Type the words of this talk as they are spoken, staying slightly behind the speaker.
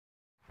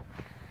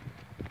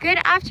Good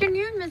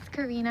afternoon, Miss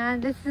Karina.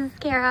 This is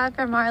Kara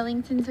from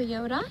Arlington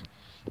Toyota.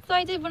 So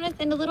I did want to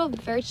send a little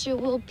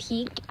virtual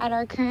peek at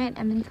our current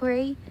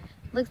inventory.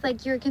 Looks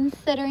like you're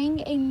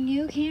considering a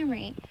new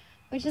Camry,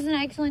 which is an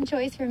excellent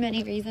choice for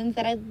many reasons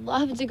that I'd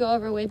love to go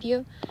over with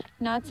you.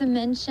 Not to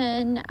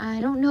mention,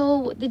 I don't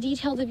know the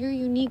details of your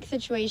unique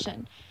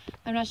situation.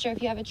 I'm not sure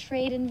if you have a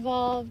trade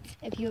involved,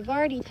 if you have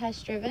already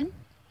test driven,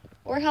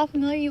 or how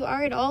familiar you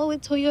are at all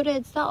with Toyota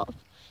itself.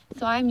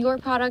 So I'm your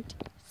product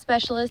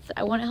specialist.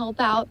 I want to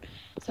help out.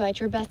 So at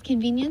your best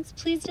convenience,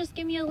 please just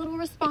give me a little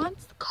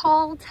response,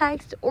 call,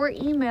 text, or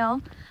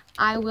email.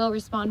 I will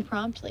respond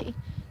promptly.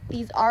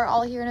 These are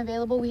all here and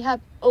available. We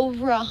have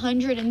over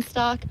 100 in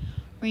stock,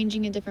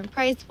 ranging in different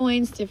price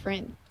points,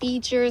 different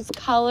features,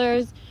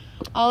 colors,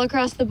 all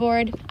across the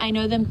board. I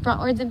know them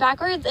frontwards and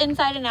backwards,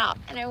 inside and out.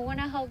 And I want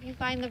to help you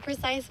find the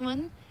precise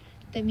one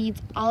that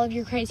meets all of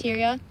your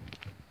criteria,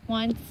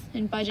 wants,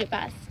 and budget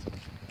best.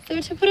 So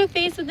to put a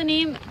face with the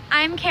name,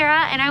 I'm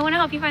Kara, and I want to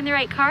help you find the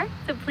right car,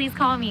 so please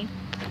call me.